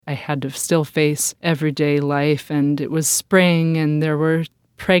I had to still face everyday life, and it was spring, and there were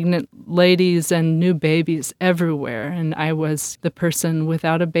pregnant ladies and new babies everywhere, and I was the person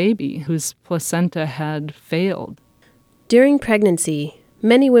without a baby whose placenta had failed. During pregnancy,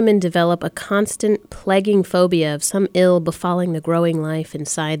 many women develop a constant, plaguing phobia of some ill befalling the growing life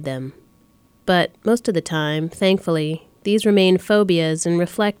inside them. But most of the time, thankfully, these remain phobias and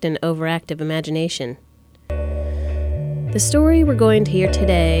reflect an overactive imagination. The story we're going to hear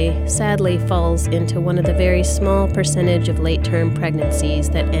today sadly falls into one of the very small percentage of late-term pregnancies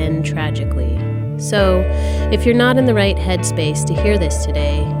that end tragically. So, if you're not in the right headspace to hear this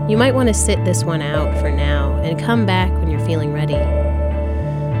today, you might want to sit this one out for now and come back when you're feeling ready.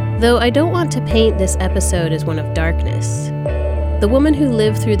 Though I don't want to paint this episode as one of darkness. The woman who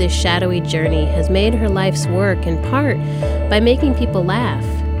lived through this shadowy journey has made her life's work in part by making people laugh.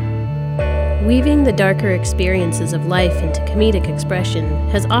 Weaving the darker experiences of life into comedic expression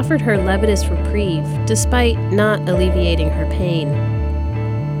has offered her levitous reprieve, despite not alleviating her pain.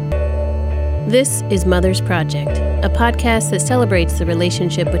 This is Mother's Project, a podcast that celebrates the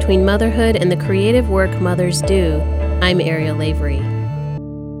relationship between motherhood and the creative work mothers do. I'm Ariel Avery.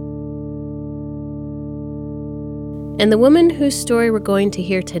 And the woman whose story we're going to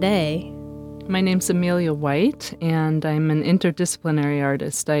hear today... My name's Amelia White, and I'm an interdisciplinary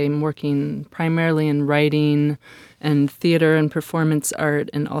artist. I'm working primarily in writing and theater and performance art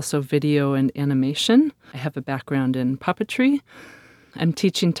and also video and animation. I have a background in puppetry. I'm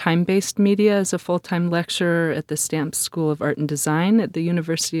teaching time-based media as a full-time lecturer at the Stamps School of Art and Design at the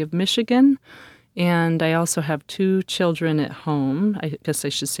University of Michigan. And I also have 2 children at home. I guess I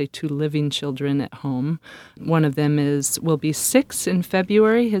should say 2 living children at home. One of them will be 6 in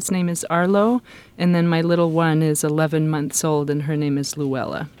February. His name is Arlo. And then my little one is 11 months old, and her name is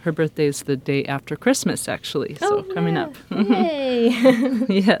Luella. Her birthday is the day after Christmas, actually, so coming up. Yay!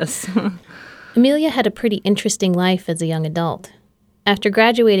 Yes. Amelia had a pretty interesting life as a young adult. After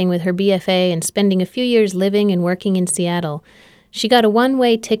graduating with her BFA and spending a few years living and working in Seattle, she got a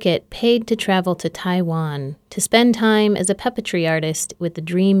one-way ticket paid to travel to Taiwan to spend time as a puppetry artist with the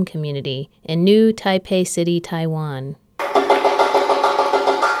Dream Community in New Taipei City, Taiwan.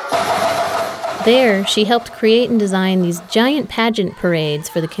 There, she helped create and design these giant pageant parades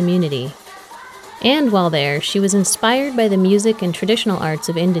for the community. And while there, she was inspired by the music and traditional arts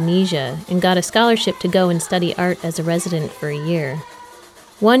of Indonesia and got a scholarship to go and study art as a resident for a year.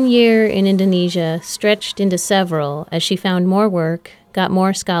 1 year in Indonesia stretched into several as she found more work, got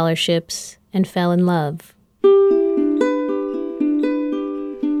more scholarships, and fell in love.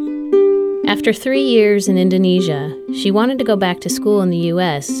 After 3 years in Indonesia, she wanted to go back to school in the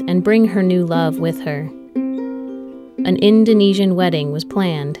U.S. and bring her new love with her. An Indonesian wedding was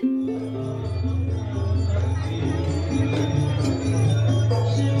planned.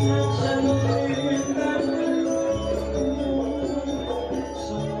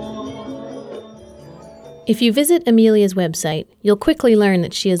 If you visit Amelia's website, you'll quickly learn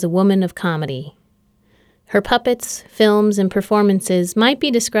that she is a woman of comedy. Her puppets, films, and performances might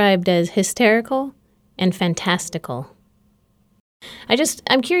be described as hysterical and fantastical.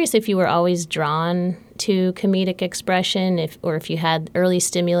 I'm curious if you were always drawn to comedic expression, or if you had early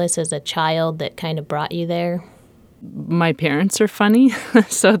stimulus as a child that kind of brought you there. My parents are funny,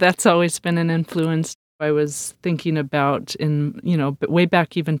 so that's always been an influence. I was thinking about way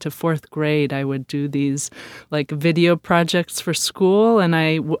back even to 4th grade, I would do these video projects for school, and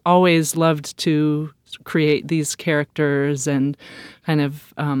I always loved to create these characters and kind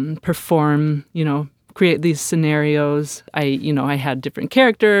of perform, create these scenarios. I had different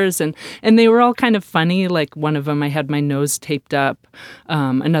characters, and they were all kind of funny. Like one of them, I had my nose taped up.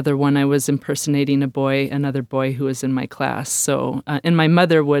 Another one, I was impersonating another boy who was in my class. So, and my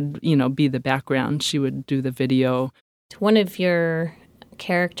mother would, be the background. She would do the video. One of your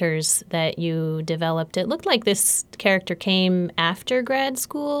characters that you developed, it looked like this character came after grad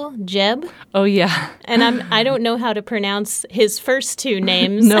school, Jeb. Oh, yeah. And I don't know how to pronounce his first 2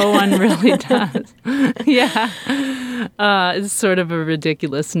 names. No one really does. Yeah. It's sort of a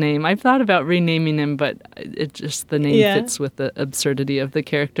ridiculous name. I've thought about renaming him, but the name fits with the absurdity of the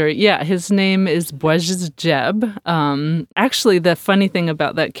character. Yeah, his name is Bwej's Jeb. Actually, the funny thing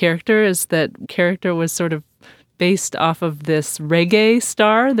about that character is that character was sort of based off of this reggae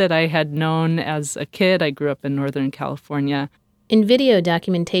star that I had known as a kid. I grew up in Northern California. In video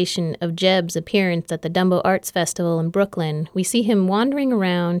documentation of Jeb's appearance at the Dumbo Arts Festival in Brooklyn, we see him wandering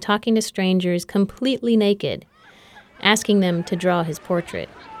around talking to strangers completely naked, asking them to draw his portrait.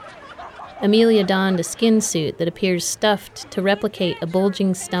 Amelia donned a skin suit that appears stuffed to replicate a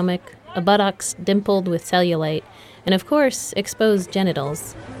bulging stomach, a buttocks dimpled with cellulite, and of course, exposed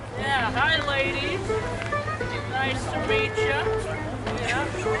genitals. Yeah, hi ladies. Nice to meet you. Yeah.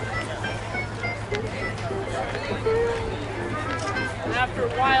 After a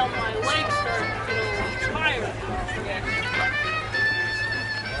while, my legs start to get a little tired.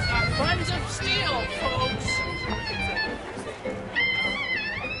 Friends of Steel, folks.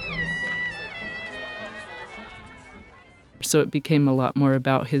 So it became a lot more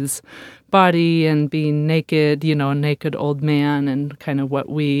about his body and being naked, a naked old man, and kind of what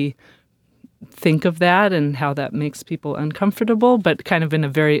we think of that and how that makes people uncomfortable, but kind of in a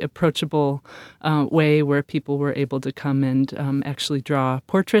very approachable way where people were able to come and actually draw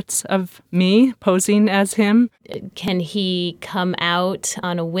portraits of me posing as him. Can he come out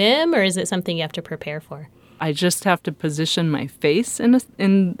on a whim, or is it something you have to prepare for? I just have to position my face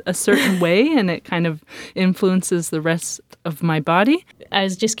in a certain way, and it kind of influences the rest of my body. I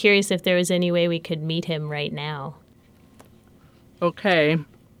was just curious if there was any way we could meet him right now. Okay.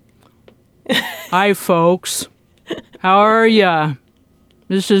 Hi, folks. How are ya?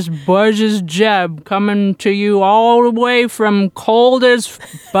 This is Buzz's Jeb coming to you all the way from cold as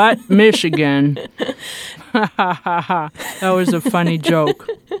butt, Michigan. That was a funny joke.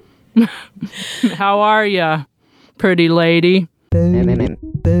 How are ya, pretty lady?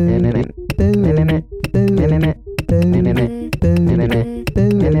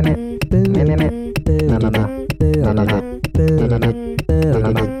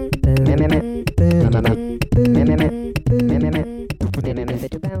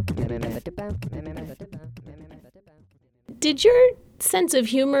 Did your sense of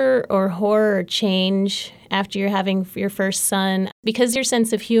humor or horror change after you're having your first son? Because your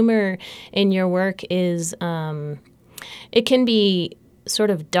sense of humor in your work is, it can be sort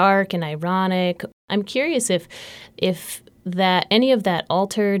of dark and ironic. I'm curious if that any of that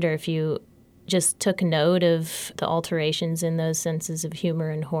altered, or if you just took note of the alterations in those senses of humor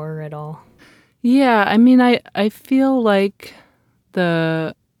and horror at all. Yeah, I mean, I feel like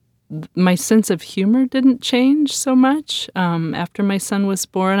my sense of humor didn't change so much after my son was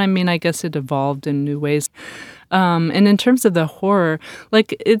born. I mean, I guess it evolved in new ways. And in terms of the horror,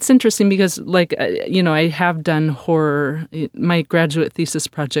 it's interesting because, I have done horror. My graduate thesis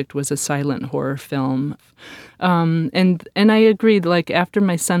project was a silent horror film. And I agreed, after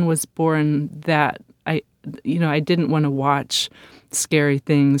my son was born, that I didn't want to watch scary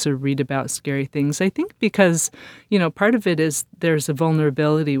things or read about scary things. I think because, part of it is there's a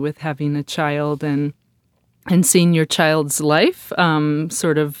vulnerability with having a child and seeing your child's life,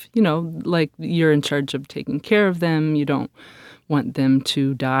 sort of, you're in charge of taking care of them. You don't want them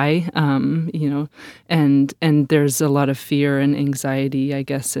to die, and there's a lot of fear and anxiety, I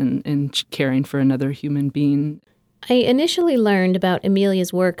guess, in caring for another human being. I initially learned about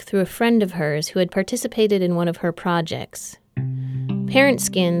Amelia's work through a friend of hers who had participated in one of her projects. Parent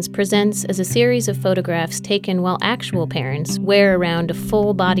Skins presents as a series of photographs taken while actual parents wear around a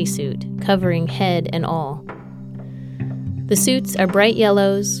full bodysuit, covering head and all. The suits are bright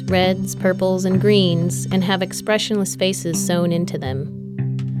yellows, reds, purples, and greens, and have expressionless faces sewn into them.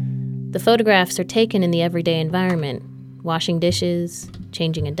 The photographs are taken in the everyday environment, washing dishes,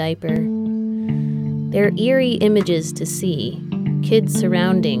 changing a diaper. They're eerie images to see, kids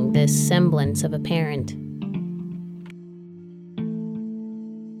surrounding this semblance of a parent.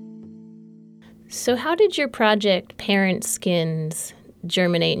 So how did your project Parent Skins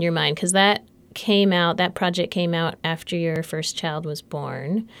germinate in your mind? Because that project came out after your first child was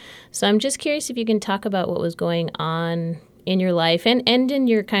born. So I'm just curious if you can talk about what was going on in your life and in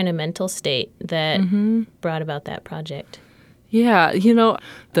your kind of mental state that brought about that project. Yeah,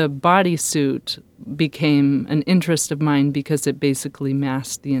 the bodysuit became an interest of mine because it basically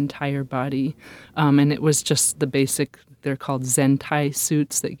masked the entire body. And it was just the basic, they're called Zentai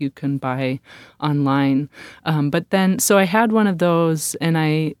suits that you can buy online. But then, so I had one of those, and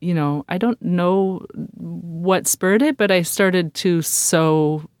I don't know what spurred it, but I started to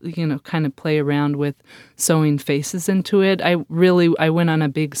sew, kind of play around with sewing faces into it. I went on a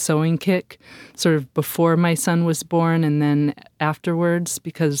big sewing kick sort of before my son was born and then afterwards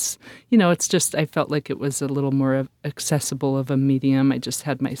because, it's just, I felt like it was a little more accessible of a medium. I just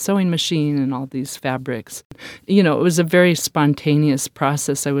had my sewing machine and all these fabrics. It was a very spontaneous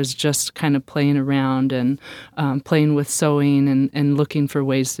process. I was just kind of playing around and playing with sewing and looking for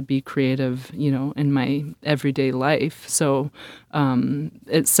ways to be creative, in my everyday life. So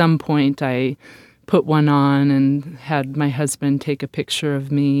at some point I put one on and had my husband take a picture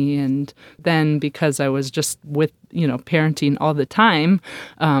of me. And then because I was just with, parenting all the time,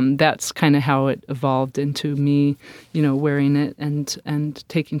 that's kind of how it evolved into me, wearing it and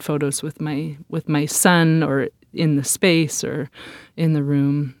taking photos with my son or in the space or in the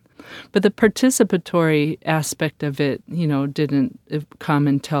room. But the participatory aspect of it, didn't come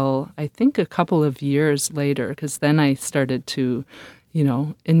until I think a couple of years later, because then I started to,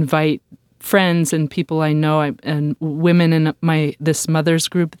 invite friends and people I know and women in this mothers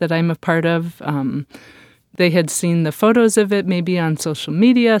group that I'm a part of. They had seen the photos of it maybe on social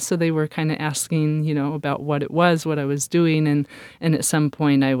media, so they were kind of asking, about what it was, what I was doing, and at some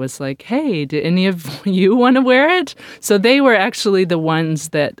point I was like, hey, do any of you want to wear it? So they were actually the ones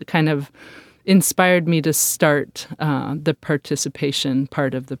that kind of inspired me to start the participation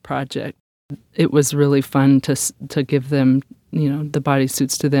part of the project. It was really fun to give them, the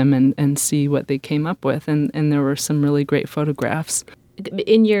bodysuits to them and see what they came up with, and there were some really great photographs.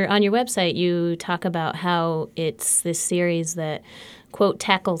 On your website, you talk about how it's this series that, quote,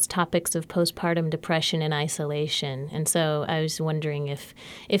 tackles topics of postpartum depression and isolation. And so I was wondering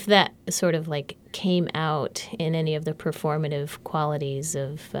if that sort of like came out in any of the performative qualities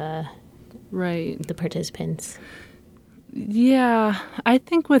of right. the participants. Yeah, I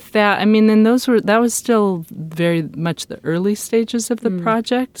think with that, and that was still very much the early stages of the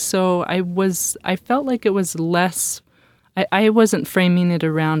project. So I felt like it was less. I wasn't framing it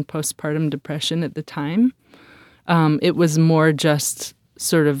around postpartum depression at the time. It was more just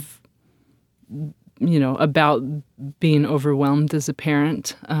sort of, about being overwhelmed as a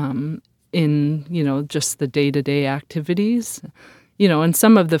parent in, just the day-to-day activities. And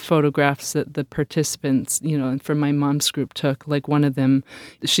some of the photographs that the participants, from my mom's group took, like one of them,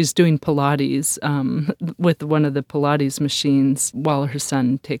 she's doing Pilates with one of the Pilates machines while her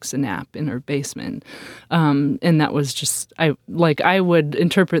son takes a nap in her basement. And that was just, I would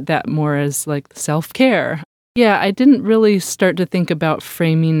interpret that more as like self-care. Yeah, I didn't really start to think about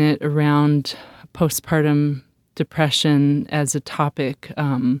framing it around postpartum depression as a topic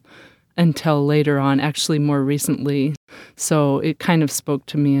until later on, actually more recently. So it kind of spoke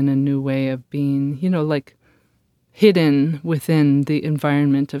to me in a new way of being, hidden within the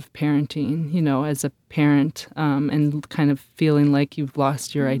environment of parenting, as a parent, and kind of feeling like you've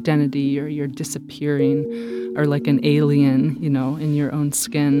lost your identity or you're disappearing or like an alien, in your own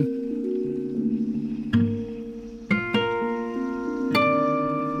skin.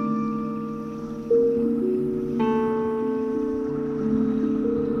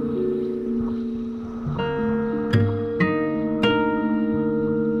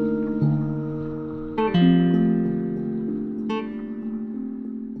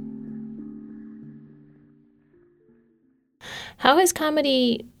 How has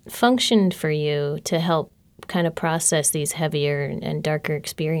comedy functioned for you to help kind of process these heavier and darker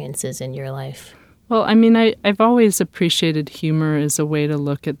experiences in your life? Well, I've always appreciated humor as a way to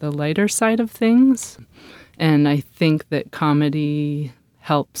look at the lighter side of things. And I think that comedy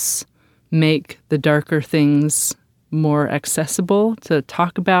helps make the darker things more accessible to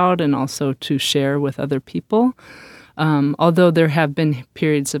talk about and also to share with other people. Although there have been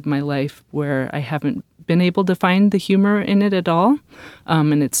periods of my life where I haven't been able to find the humor in it at all,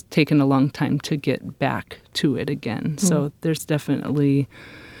 and it's taken a long time to get back to it again. So there's definitely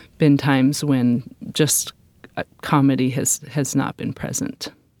been times when just comedy has not been present.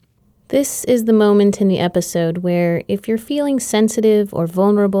 This is the moment in the episode where if you're feeling sensitive or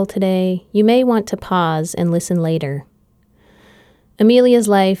vulnerable today, you may want to pause and listen later. Amelia's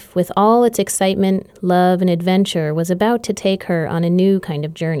life, with all its excitement, love, and adventure, was about to take her on a new kind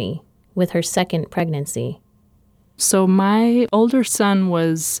of journey with her second pregnancy. So my older son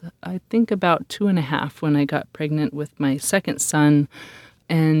was, I think, about 2.5 when I got pregnant with my second son,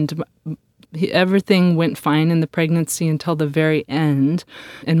 and everything went fine in the pregnancy until the very end.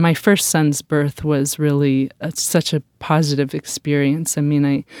 And my first son's birth was really such a positive experience.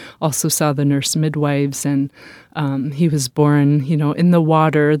 I also saw the nurse midwives, and he was born, in the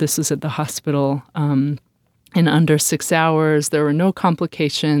water. This was at the hospital. In under 6 hours. There were no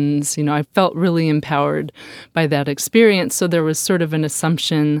complications. I felt really empowered by that experience. So there was sort of an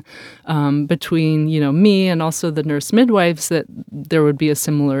assumption between, me and also the nurse midwives that there would be a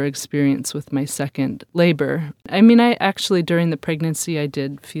similar experience with my second labor. I actually, during the pregnancy, I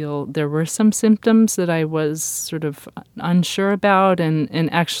did feel there were some symptoms that I was sort of unsure about.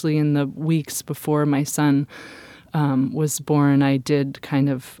 And actually in the weeks before my son was born, I did kind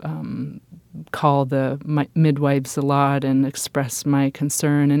of call the midwives a lot and express my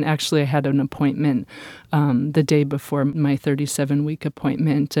concern. And actually I had an appointment the day before my 37-week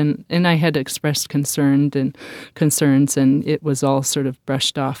appointment. And I had expressed concerns and it was all sort of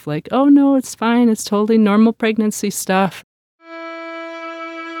brushed off like, oh, no, it's fine. It's totally normal pregnancy stuff.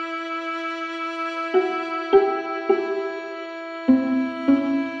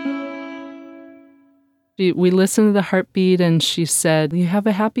 We listened to the heartbeat, and she said, "You have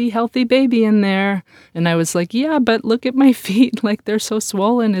a happy, healthy baby in there." And I was like, "Yeah, but look at my feet, like they're so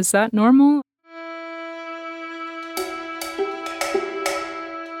swollen. Is that normal?"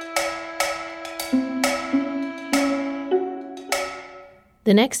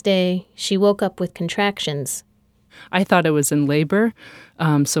 The next day, she woke up with contractions. I thought I was in labor,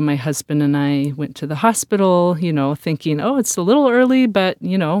 so my husband and I went to the hospital, thinking, oh, it's a little early, but,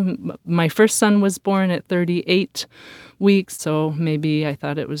 my first son was born at 38 weeks, so maybe I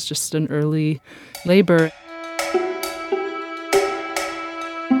thought it was just an early labor.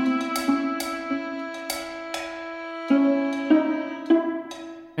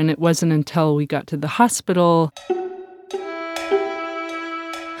 And it wasn't until we got to the hospital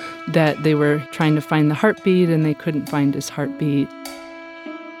that they were trying to find the heartbeat, and they couldn't find his heartbeat.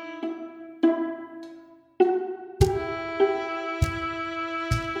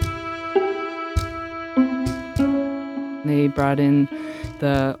 They brought in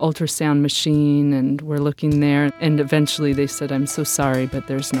the ultrasound machine, and we're looking there, and eventually they said, "I'm so sorry, but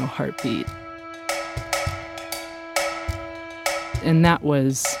there's no heartbeat." And that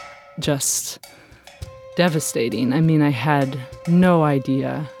was just devastating. I mean, I had no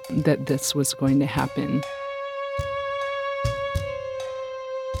idea that this was going to happen.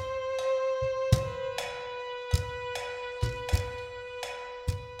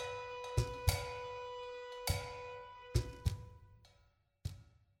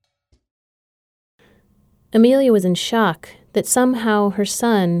 Amelia was in shock that somehow her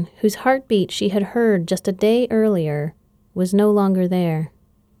son, whose heartbeat she had heard just a day earlier, was no longer there.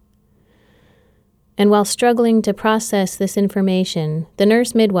 And while struggling to process this information, the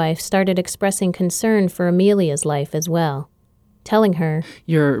nurse midwife started expressing concern for Amelia's life as well, telling her,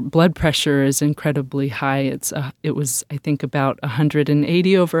 "Your blood pressure is incredibly high. It was, I think, about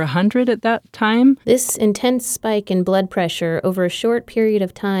 180 over 100 at that time." "This intense spike in blood pressure over a short period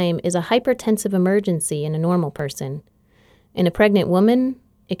of time is a hypertensive emergency in a normal person. In a pregnant woman,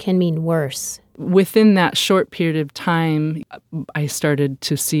 it can mean worse." Within that short period of time, I started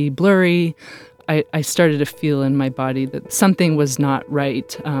to see blurry. I started to feel in my body that something was not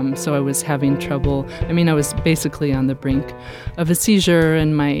right. So I was having trouble. I mean, I was basically on the brink of a seizure,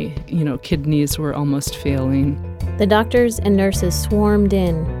 and my, kidneys were almost failing. The doctors and nurses swarmed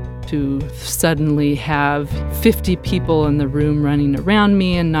in. To suddenly have 50 people in the room running around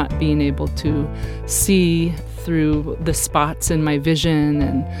me and not being able to see through the spots in my vision,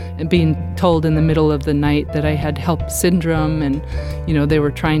 and being told in the middle of the night that I had HELLP syndrome, and, they were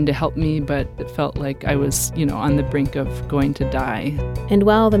trying to help me, but it felt like I was, on the brink of going to die. And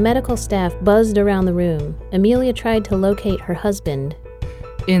while the medical staff buzzed around the room, Amelia tried to locate her husband.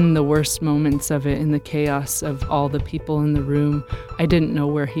 In the worst moments of it, in the chaos of all the people in the room, I didn't know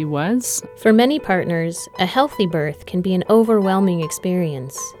where he was. For many partners, a healthy birth can be an overwhelming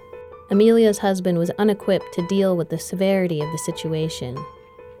experience. Amelia's husband was unequipped to deal with the severity of the situation.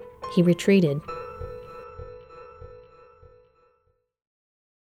 He retreated.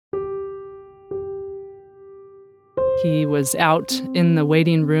 He was out in the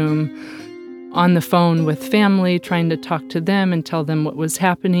waiting room on the phone with family, trying to talk to them and tell them what was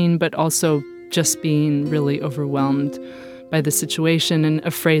happening, but also just being really overwhelmed by the situation and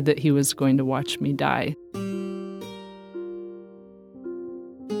afraid that he was going to watch me die.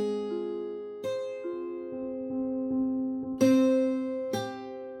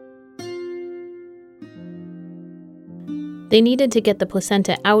 They needed to get the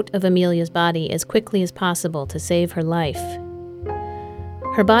placenta out of Amelia's body as quickly as possible to save her life.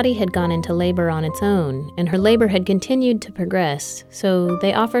 Her body had gone into labor on its own, and her labor had continued to progress, so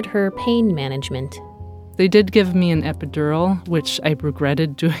they offered her pain management. They did give me an epidural, which I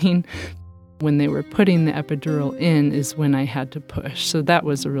regretted doing. When they were putting the epidural in is when I had to push. So that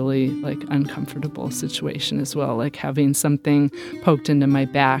was a really uncomfortable situation as well, having something poked into my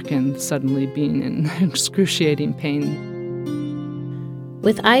back and suddenly being in excruciating pain.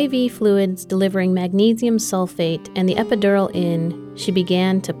 With IV fluids delivering magnesium sulfate and the epidural in, she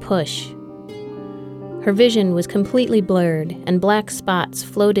began to push. Her vision was completely blurred, and black spots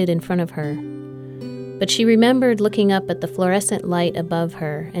floated in front of her. But she remembered looking up at the fluorescent light above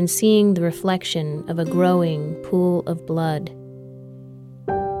her and seeing the reflection of a growing pool of blood.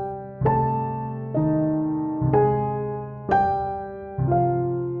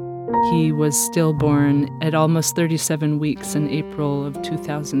 He was stillborn at almost 37 weeks in April of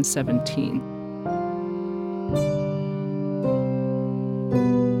 2017.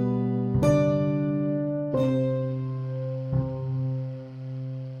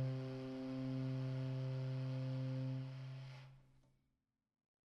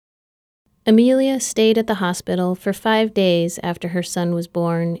 Amelia stayed at the hospital for 5 days after her son was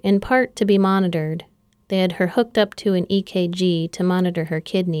born, in part to be monitored. They had her hooked up to an EKG to monitor her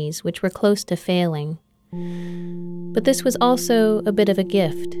kidneys, which were close to failing. But this was also a bit of a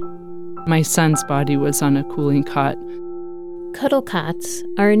gift. My son's body was on a cooling cot. Cuddle cots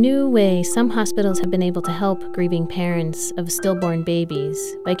are a new way some hospitals have been able to help grieving parents of stillborn babies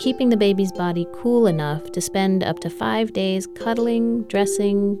by keeping the baby's body cool enough to spend up to 5 days cuddling,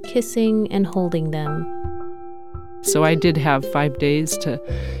 dressing, kissing, and holding them. So I did have 5 days to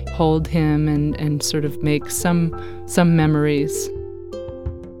hold him and sort of make some memories.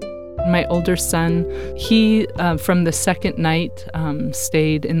 My older son, he, from the second night,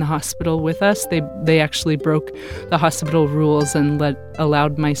 stayed in the hospital with us. They actually broke the hospital rules and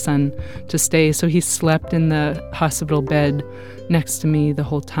allowed my son to stay. So he slept in the hospital bed next to me the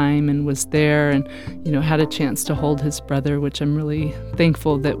whole time and was there and, had a chance to hold his brother, which I'm really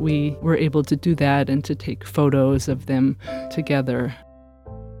thankful that we were able to do that and to take photos of them together.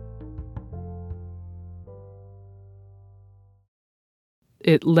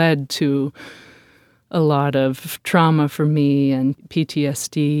 It led to a lot of trauma for me and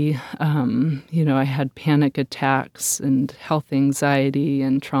PTSD. I had panic attacks and health anxiety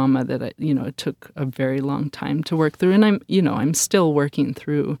and trauma that it took a very long time to work through. And I'm still working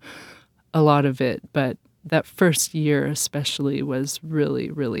through a lot of it, but that first year especially was really,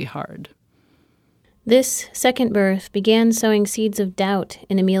 really hard. This second birth began sowing seeds of doubt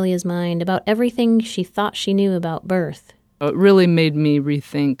in Amelia's mind about everything she thought she knew about birth. It really made me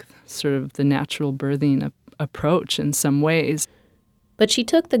rethink sort of the natural birthing approach in some ways. But she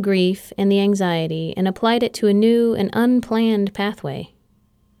took the grief and the anxiety and applied it to a new and unplanned pathway.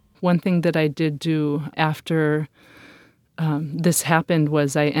 One thing that I did do after this happened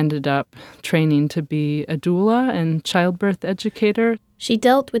was I ended up training to be a doula and childbirth educator. She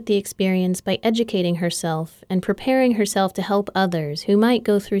dealt with the experience by educating herself and preparing herself to help others who might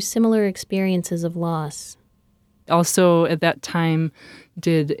go through similar experiences of loss. Also, at that time,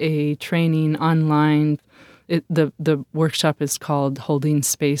 did a training online. The workshop is called Holding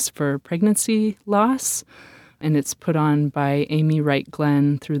Space for Pregnancy Loss, and it's put on by Amy Wright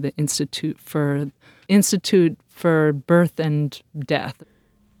Glenn through the Institute for Birth and Death.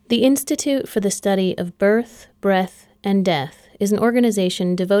 The Institute for the Study of Birth, Breath, and Death is an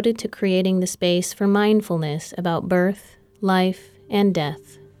organization devoted to creating the space for mindfulness about birth, life, and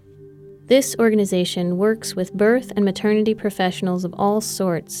death. This organization works with birth and maternity professionals of all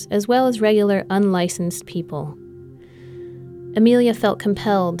sorts, as well as regular unlicensed people. Amelia felt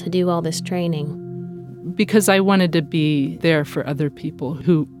compelled to do all this training. Because I wanted to be there for other people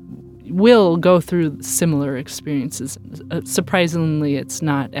who will go through similar experiences. Surprisingly, it's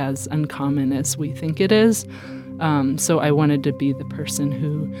not as uncommon as we think it is. So I wanted to be the person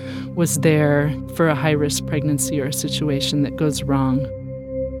who was there for a high-risk pregnancy or a situation that goes wrong.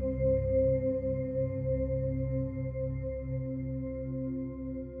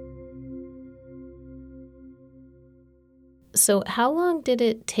 So how long did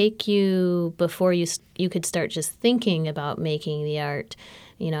it take you before you could start just thinking about making the art?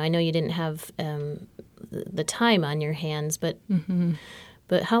 I know you didn't have the time on your hands, but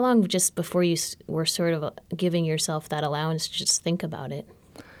but how long just before you were sort of giving yourself that allowance to just think about it?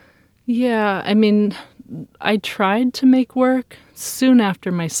 Yeah, I tried to make work. Soon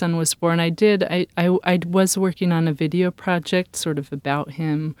after my son was born, I was working on a video project sort of about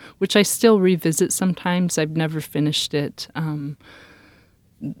him, which I still revisit sometimes. I've never finished it.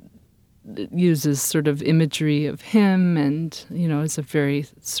 It uses sort of imagery of him and, it's a very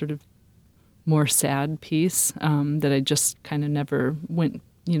sort of more sad piece that I just kind of never went.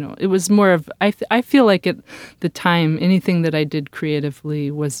 It was more of, I feel like at the time, anything that I did creatively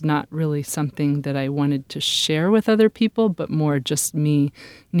was not really something that I wanted to share with other people, but more just me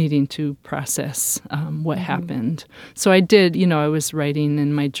needing to process what happened. So I did, I was writing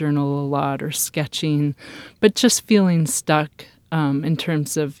in my journal a lot or sketching, but just feeling stuck in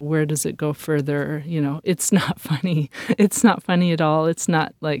terms of where does it go further. It's not funny. It's not funny at all. It's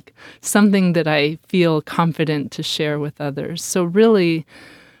not like something that I feel confident to share with others. So really,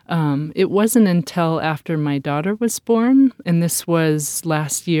 it wasn't until after my daughter was born, and this was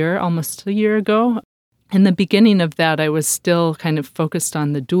last year, almost a year ago. In the beginning of that, I was still kind of focused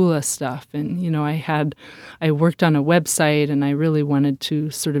on the doula stuff. And, I worked on a website and I really wanted to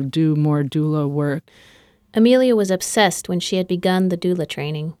sort of do more doula work. Amelia was obsessed when she had begun the doula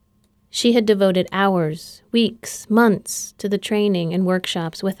training. She had devoted hours, weeks, months to the training and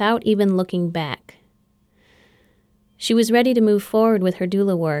workshops without even looking back. She was ready to move forward with her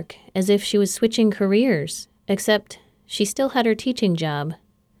doula work as if she was switching careers, except she still had her teaching job.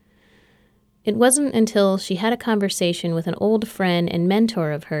 It wasn't until she had a conversation with an old friend and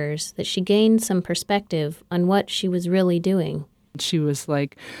mentor of hers that she gained some perspective on what she was really doing. She was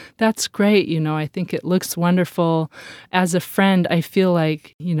like, that's great. I think it looks wonderful. As a friend, I feel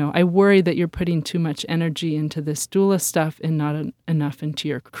like, I worry that you're putting too much energy into this doula stuff and not enough into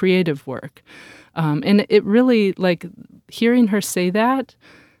your creative work. And it really, like, hearing her say that,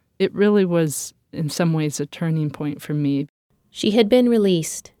 it really was in some ways a turning point for me. She had been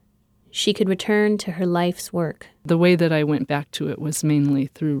released. She could return to her life's work. The way that I went back to it was mainly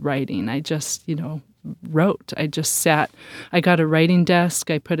through writing. I just, wrote. I just sat. I got a writing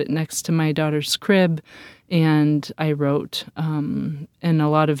desk. I put it next to my daughter's crib, and I wrote. And a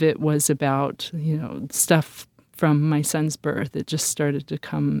lot of it was about, stuff from my son's birth. It just started to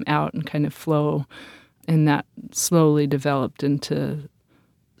come out and kind of flow, and that slowly developed into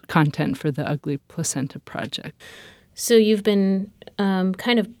content for the Ugly Placenta project. So you've been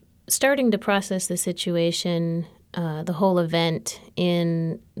kind of starting to process the situation, the whole event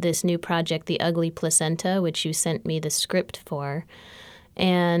in this new project, The Ugly Placenta, which you sent me the script for.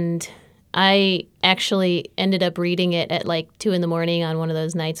 And I actually ended up reading it at like 2 a.m. on one of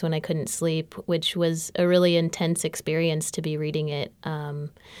those nights when I couldn't sleep, which was a really intense experience to be reading it. And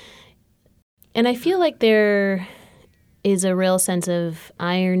I feel like there is a real sense of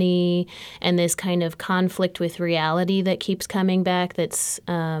irony and this kind of conflict with reality that keeps coming back, that's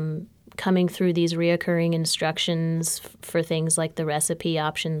coming through these reoccurring instructions for things like the recipe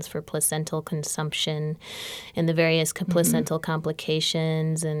options for placental consumption and the various placental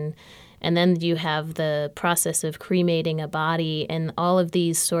complications. And then you have the process of cremating a body, and all of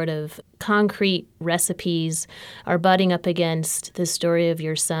these sort of concrete recipes are butting up against the story of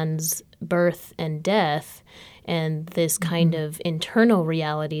your son's birth and death and this kind of internal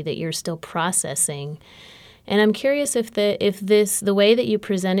reality that you're still processing. And I'm curious if the way that you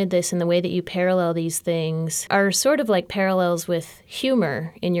presented this and the way that you parallel these things are sort of like parallels with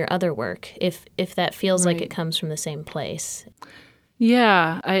humor in your other work, if that feels like it comes from the same place.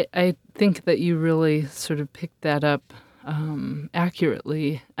 Yeah, I think that you really sort of picked that up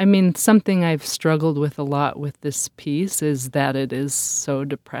accurately. I mean, something I've struggled with a lot with this piece is that it is so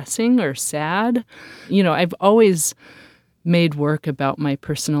depressing or sad. I've always made work about my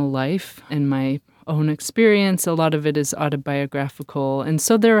personal life and my own experience. A lot of it is autobiographical. And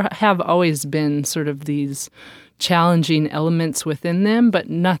so there have always been sort of these challenging elements within them, but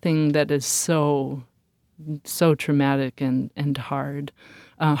nothing that is so traumatic and hard.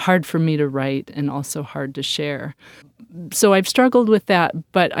 Hard for me to write and also hard to share. So I've struggled with that,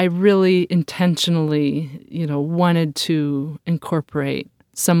 but I really intentionally, wanted to incorporate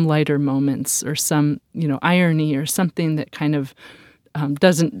some lighter moments or some, irony or something that kind of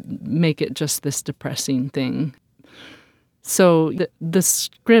doesn't make it just this depressing thing. So the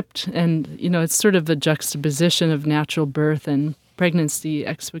script, and, it's sort of a juxtaposition of natural birth and pregnancy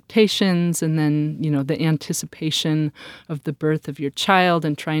expectations, and then, the anticipation of the birth of your child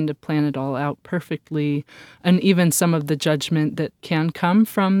and trying to plan it all out perfectly, and even some of the judgment that can come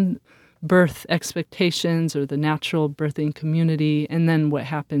from birth expectations or the natural birthing community, and then what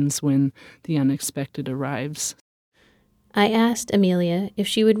happens when the unexpected arrives. I asked Amelia if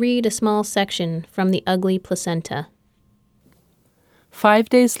she would read a small section from The Ugly Placenta. 5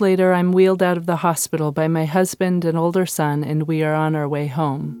 days later, I'm wheeled out of the hospital by my husband and older son, and we are on our way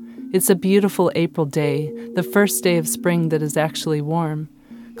home. It's a beautiful April day, the first day of spring that is actually warm.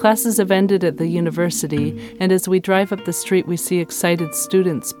 Classes have ended at the university, and as we drive up the street, we see excited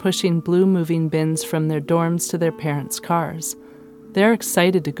students pushing blue moving bins from their dorms to their parents' cars. They're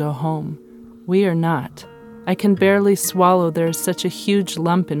excited to go home. We are not. I can barely swallow. There is such a huge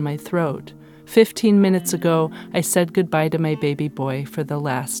lump in my throat. 15 minutes ago, I said goodbye to my baby boy for the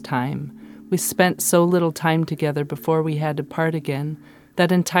last time. We spent so little time together before we had to part again.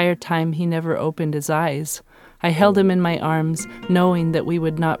 That entire time, he never opened his eyes. I held him in my arms, knowing that we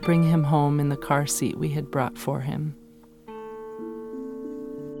would not bring him home in the car seat we had brought for him.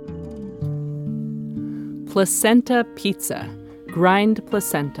 Placenta pizza. Grind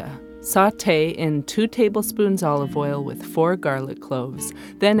placenta. Sauté in 2 tablespoons olive oil with 4 garlic cloves.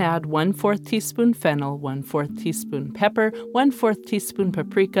 Then add 1/4 teaspoon fennel, 1/4 teaspoon pepper, 1/4 teaspoon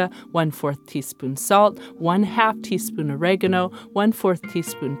paprika, 1/4 teaspoon salt, 1/2 teaspoon oregano, 1/4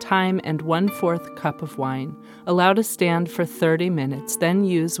 teaspoon thyme, and 1/4 cup of wine. Allow to stand for 30 minutes, then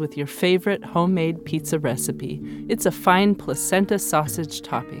use with your favorite homemade pizza recipe. It's a fine placenta sausage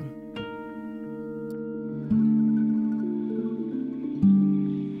topping.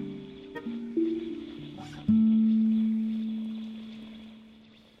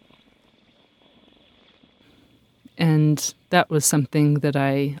 And And that was something that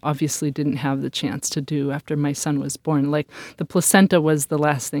I obviously didn't have the chance to do after my son was born. Like, the placenta was the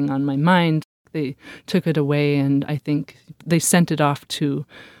last thing on my mind. They took it away, and I think they sent it off to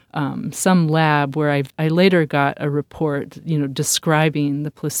some lab where I later got a report, describing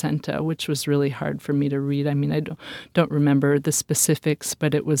the placenta, which was really hard for me to read. I mean, I don't remember the specifics,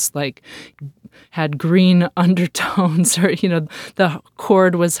 but it was like had green undertones, or the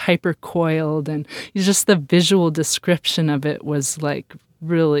cord was hypercoiled, and just the visual description of it was like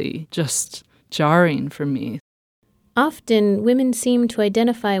really just jarring for me. Often, women seem to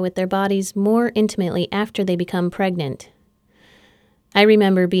identify with their bodies more intimately after they become pregnant. I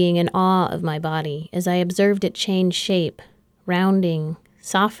remember being in awe of my body as I observed it change shape, rounding,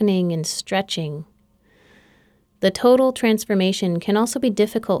 softening, and stretching. The total transformation can also be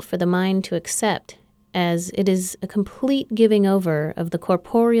difficult for the mind to accept, as it is a complete giving over of the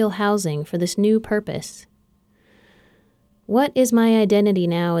corporeal housing for this new purpose. What is my identity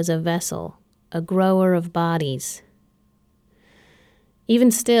now as a vessel, a grower of bodies?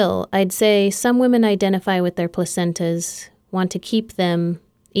 Even still, I'd say some women identify with their placentas, want to keep them,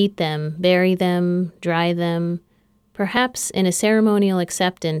 eat them, bury them, dry them, perhaps in a ceremonial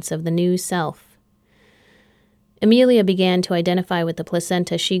acceptance of the new self. Amelia began to identify with the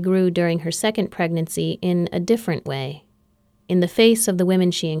placenta she grew during her second pregnancy in a different way, in the face of the women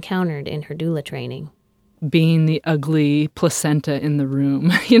she encountered in her doula training. Being the ugly placenta in the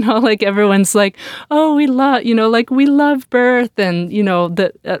room, like everyone's like, oh, we love birth. And,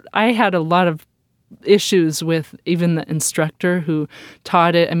 I had a lot of issues with even the instructor who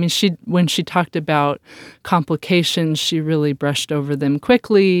taught it. I mean, when she talked about complications, she really brushed over them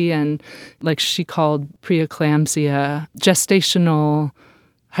quickly. And like she called preeclampsia gestational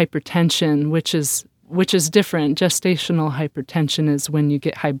hypertension, which is different. Gestational hypertension is when you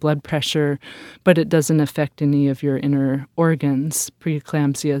get high blood pressure, but it doesn't affect any of your inner organs.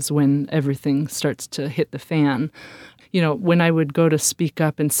 Preeclampsia is when everything starts to hit the fan. When I would go to speak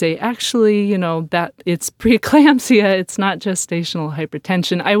up and say, actually, that it's preeclampsia, it's not gestational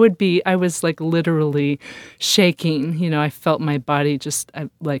hypertension, I was like literally shaking. I felt my body just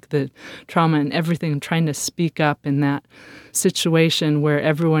like the trauma and everything, trying to speak up in that situation where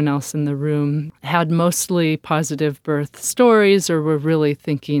everyone else in the room had mostly positive birth stories or were really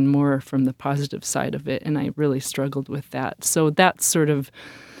thinking more from the positive side of it. And I really struggled with that. So that sort of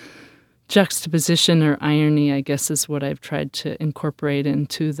juxtaposition or irony, I guess, is what I've tried to incorporate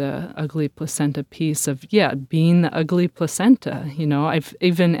into the ugly placenta piece of, being the ugly placenta. I've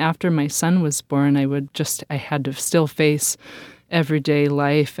even after my son was born, I had to still face everyday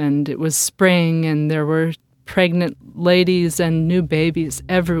life, and it was spring, and there were pregnant ladies and new babies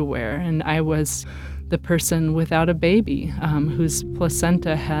everywhere, and I was the person without a baby whose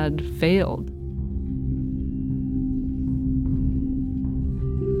placenta had failed.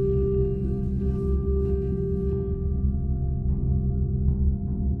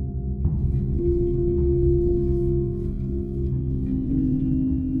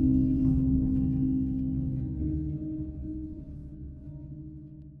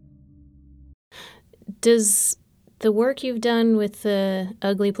 Does the work you've done with the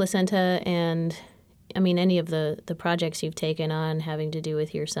ugly placenta and, any of the projects you've taken on having to do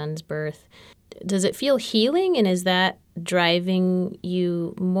with your son's birth, does it feel healing, and is that driving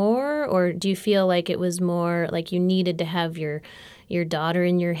you more, or do you feel like it was more like you needed to have your daughter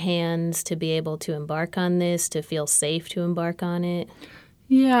in your hands to be able to embark on this, to feel safe to embark on it?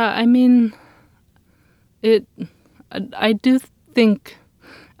 Yeah, I do think...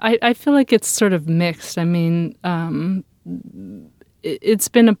 I feel like it's sort of mixed. It's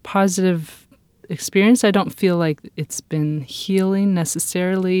been a positive experience. I don't feel like it's been healing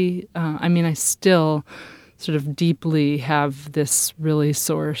necessarily. I still sort of deeply have this really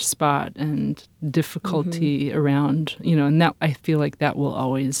sore spot and difficulty around, and that I feel like that will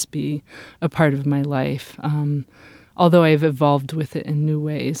always be a part of my life. Although I've evolved with it in new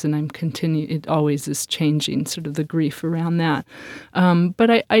ways, and it always is changing, sort of the grief around that.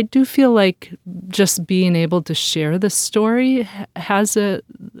 But I do feel like just being able to share the story has a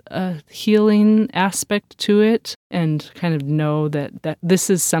healing aspect to it, and kind of know that this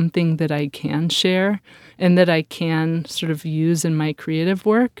is something that I can share and that I can sort of use in my creative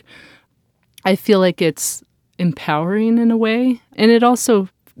work. I feel like it's empowering in a way, and it also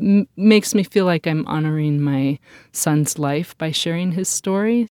makes me feel like I'm honoring my son's life by sharing his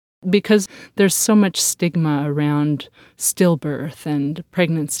story, because there's so much stigma around stillbirth and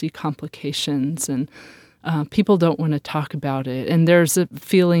pregnancy complications, and people don't want to talk about it. And there's a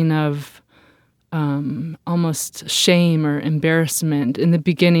feeling of almost shame or embarrassment. In the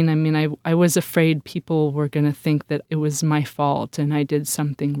beginning, I was afraid people were going to think that it was my fault and I did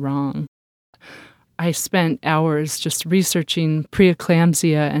something wrong. I spent hours just researching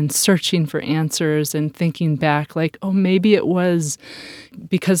preeclampsia and searching for answers and thinking back like, oh, maybe it was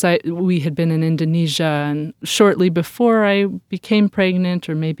because we had been in Indonesia and shortly before I became pregnant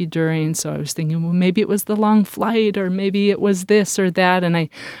or maybe during. So I was thinking, well, maybe it was the long flight or maybe it was this or that. And I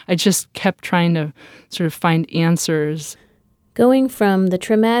just kept trying to sort of find answers. Going from the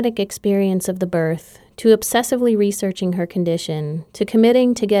traumatic experience of the birth to obsessively researching her condition, to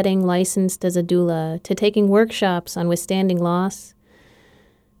committing to getting licensed as a doula, to taking workshops on withstanding loss,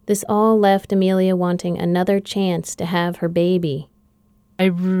 this all left Amelia wanting another chance to have her baby. I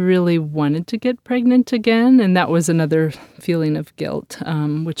really wanted to get pregnant again, and that was another feeling of guilt,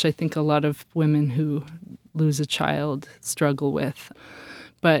 which I think a lot of women who lose a child struggle with.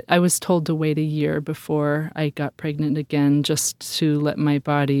 But I was told to wait a year before I got pregnant again, just to let my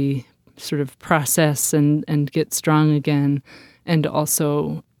body sort of process and get strong again, and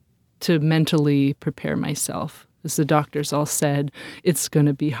also to mentally prepare myself. As the doctors all said, it's going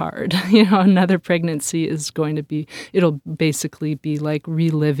to be hard. Another pregnancy is going to be, it'll basically be like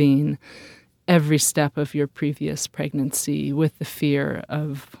reliving every step of your previous pregnancy with the fear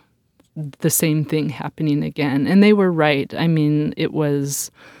of the same thing happening again. And they were right. I mean, it was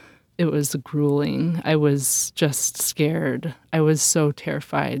grueling. I was just scared. I was so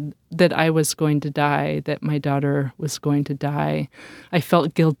terrified that I was going to die, that my daughter was going to die. I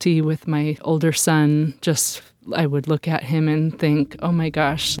felt guilty with my older son. I would look at him and think, oh my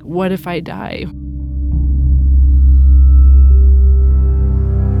gosh, what if I die?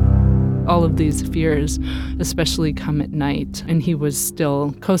 All of these fears especially come at night, and he was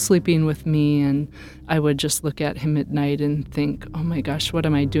still co-sleeping with me, and I would just look at him at night and think, oh my gosh, what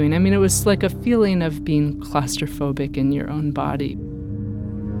am I doing? I mean, it was like a feeling of being claustrophobic in your own body.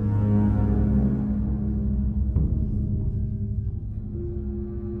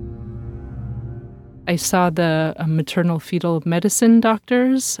 I saw the maternal fetal medicine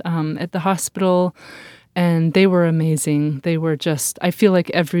doctors at the hospital, and they were amazing. They were I feel like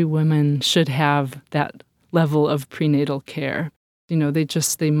every woman should have that level of prenatal care.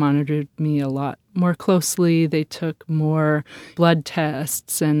 They monitored me a lot more closely. They took more blood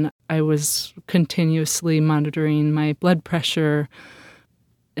tests, and I was continuously monitoring my blood pressure.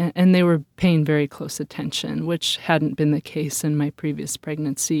 And they were paying very close attention, which hadn't been the case in my previous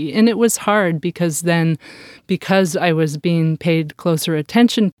pregnancy. And it was hard because I was being paid closer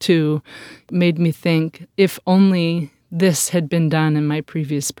attention to, made me think, if only this had been done in my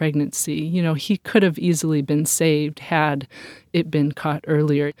previous pregnancy. He could have easily been saved had it been caught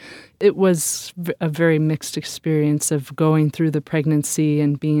earlier. It was a very mixed experience of going through the pregnancy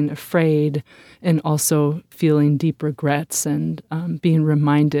and being afraid and also feeling deep regrets and being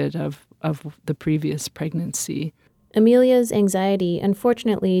reminded of the previous pregnancy. Amelia's anxiety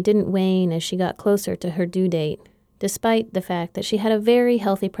unfortunately didn't wane as she got closer to her due date, despite the fact that she had a very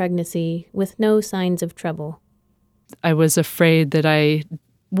healthy pregnancy with no signs of trouble. I was afraid that I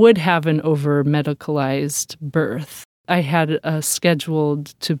would have an over-medicalized birth. I had scheduled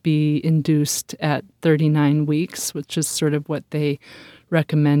to be induced at 39 weeks, which is sort of what they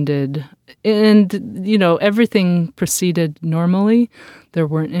recommended. And, everything proceeded normally. There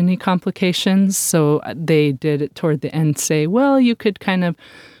weren't any complications, so they did it toward the end say, well, you could kind of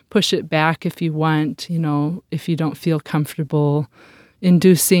push it back if you want, if you don't feel comfortable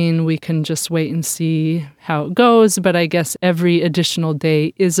inducing, we can just wait and see how it goes. But I guess every additional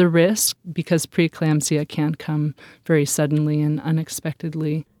day is a risk because preeclampsia can come very suddenly and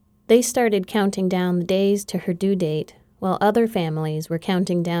unexpectedly. They started counting down the days to her due date, while other families were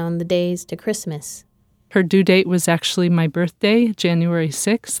counting down the days to Christmas. Her due date was actually my birthday, January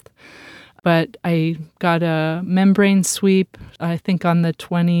 6th. But I got a membrane sweep, I think on the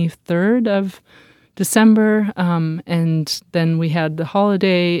 23rd of December, and then we had the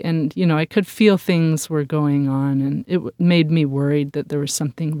holiday, and, I could feel things were going on, and it made me worried that there was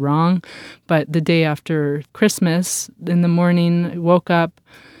something wrong. But the day after Christmas, in the morning, I woke up,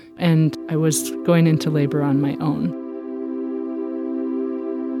 and I was going into labor on my own.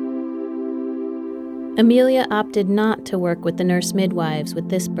 Amelia opted not to work with the nurse midwives with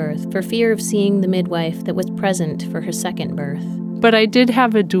this birth for fear of seeing the midwife that was present for her second birth. But I did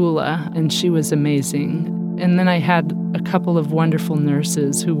have a doula, and she was amazing. And then I had a couple of wonderful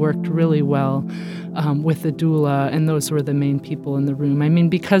nurses who worked really well with the doula, and those were the main people in the room. I mean,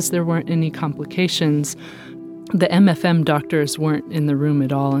 because there weren't any complications, the MFM doctors weren't in the room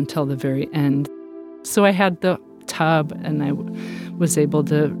at all until the very end. So I had the tub, and I was able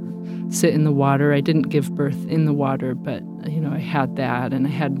to sit in the water. I didn't give birth in the water, but, I had that, and I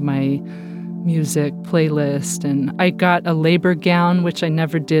had my music playlist, and I got a labor gown, which I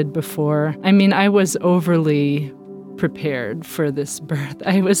never did before. I mean, I was overly prepared for this birth.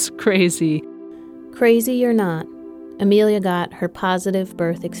 I was crazy. Crazy or not, Amelia got her positive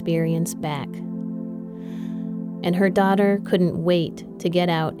birth experience back. And her daughter couldn't wait to get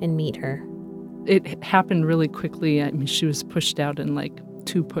out and meet her. It happened really quickly. I mean, she was pushed out in like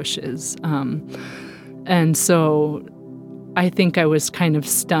 2 pushes. And so I think I was kind of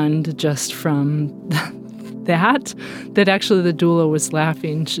stunned just from that actually the doula was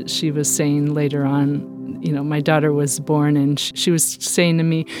laughing. She was saying later on, my daughter was born, and she was saying to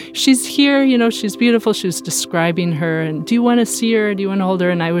me, she's here, she's beautiful. She was describing her, and do you want to see her? Do you want to hold her?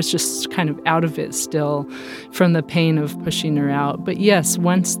 And I was just kind of out of it still from the pain of pushing her out. But yes,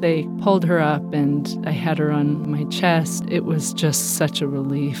 once they pulled her up and I had her on my chest, it was just such a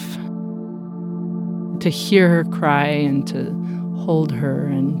relief to hear her cry and to hold her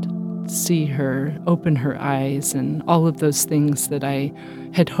and see her open her eyes and all of those things that I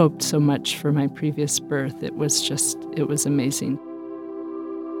had hoped so much for my previous birth. It was amazing.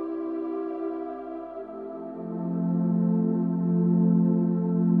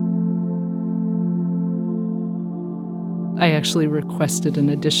 I actually requested an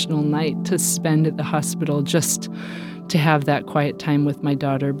additional night to spend at the hospital just to have that quiet time with my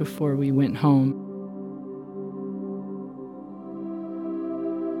daughter before we went home.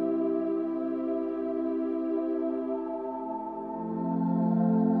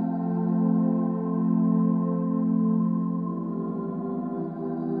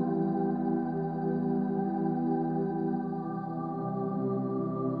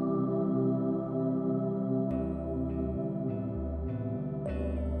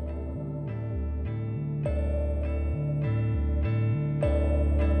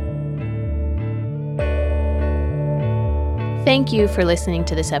 Thank you for listening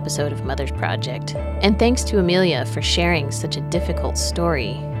to this episode of Mother's Project, and thanks to Amelia for sharing such a difficult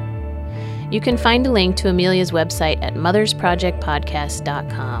story. You can find a link to Amelia's website at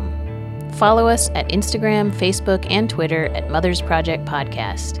mothersprojectpodcast.com. Follow us at Instagram, Facebook, and Twitter at Mothers Project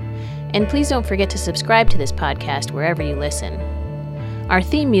Podcast. And please don't forget to subscribe to this podcast wherever you listen. Our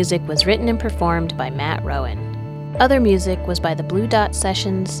theme music was written and performed by Matt Rowan. Other music was by the Blue Dot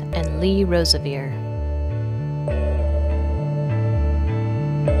Sessions and Lee Rosevere.